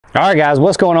All right, guys,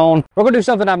 what's going on? We're gonna do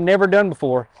something I've never done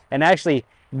before and actually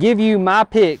give you my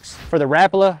picks for the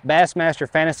Rapala Bassmaster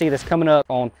Fantasy that's coming up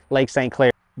on Lake St.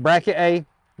 Clair. Bracket A,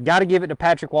 gotta give it to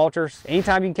Patrick Walters.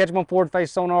 Anytime you can catch him on forward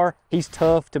face sonar, he's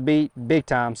tough to beat big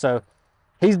time. So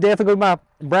he's definitely gonna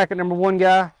be my bracket number 1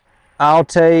 guy. I'll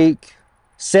take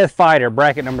Seth Feider,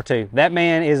 bracket number 2. That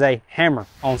man is a hammer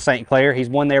on St. Clair. He's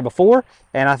won there before,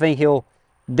 and I think he'll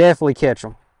definitely catch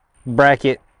him.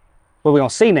 Bracket, what we're gonna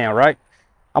see now, right?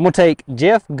 I'm going to take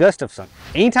Jeff Gustafson.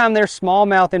 Anytime there's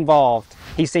smallmouth involved,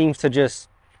 he seems to just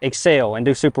excel and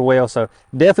do super well. So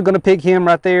definitely going to pick him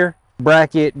right there.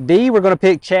 Bracket D, we're going to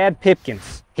pick Chad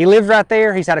Pipkens. He lives right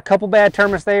there. He's had a couple bad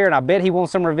tournaments there, and I bet he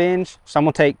wants some revenge. So I'm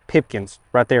going to take Pipkens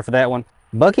right there for that one.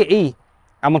 Bucket E,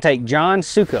 I'm going to take John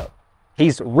Soukup.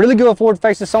 He's really good with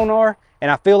forward-facing sonar, and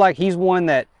I feel like he's one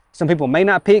that some people may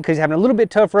not pick because he's having a little bit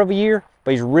tougher of a year,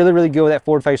 but he's really, really good with that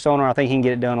forward-face sonar. I think he can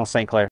get it done on St. Clair.